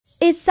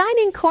is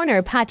signing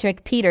corner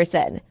Patrick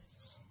Peterson.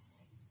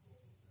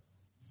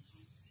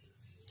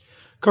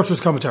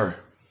 Coach's commentary.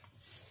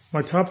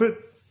 My topic,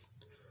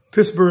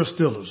 Pittsburgh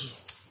Steelers.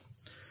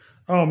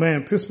 Oh,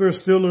 man, Pittsburgh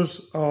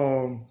Steelers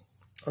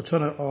are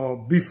trying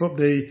to beef up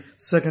their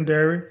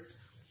secondary,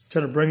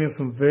 trying to bring in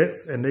some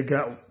vets, and they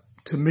got,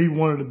 to me,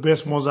 one of the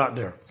best ones out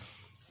there.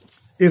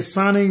 It's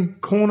signing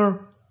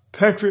corner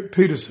Patrick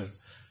Peterson.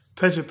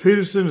 Patrick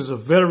Peterson is a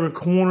veteran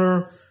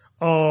corner.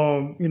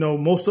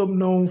 Most of them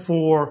known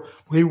for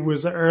when he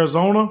was at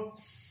Arizona,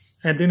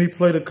 and then he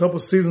played a couple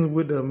seasons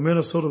with the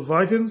Minnesota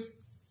Vikings.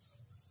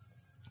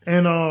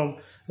 And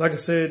like I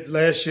said,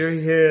 last year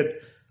he had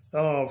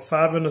 5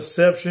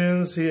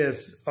 interceptions. He had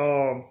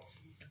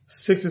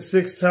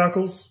 66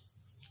 tackles.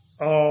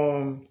 You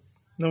know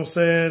what I'm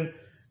saying?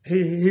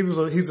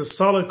 He's a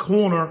solid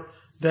corner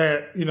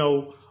that,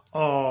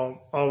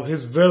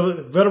 his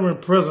veteran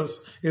presence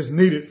is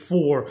needed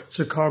for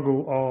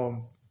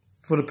Chicago,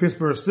 for the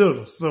Pittsburgh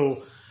Steelers. So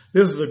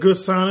this is a good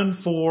signing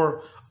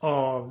for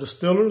the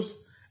Steelers,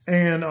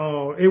 and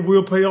it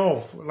will pay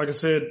off. Like I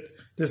said,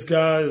 this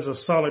guy is a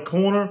solid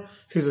corner.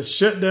 He's a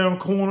shutdown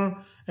corner,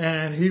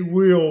 and he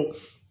will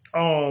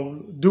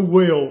do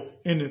well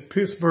in the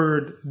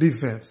Pittsburgh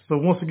defense. So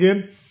once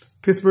again,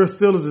 Pittsburgh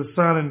Steelers is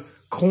signing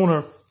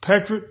corner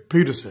Patrick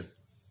Peterson.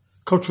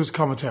 Coach's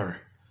commentary.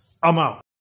 I'm out.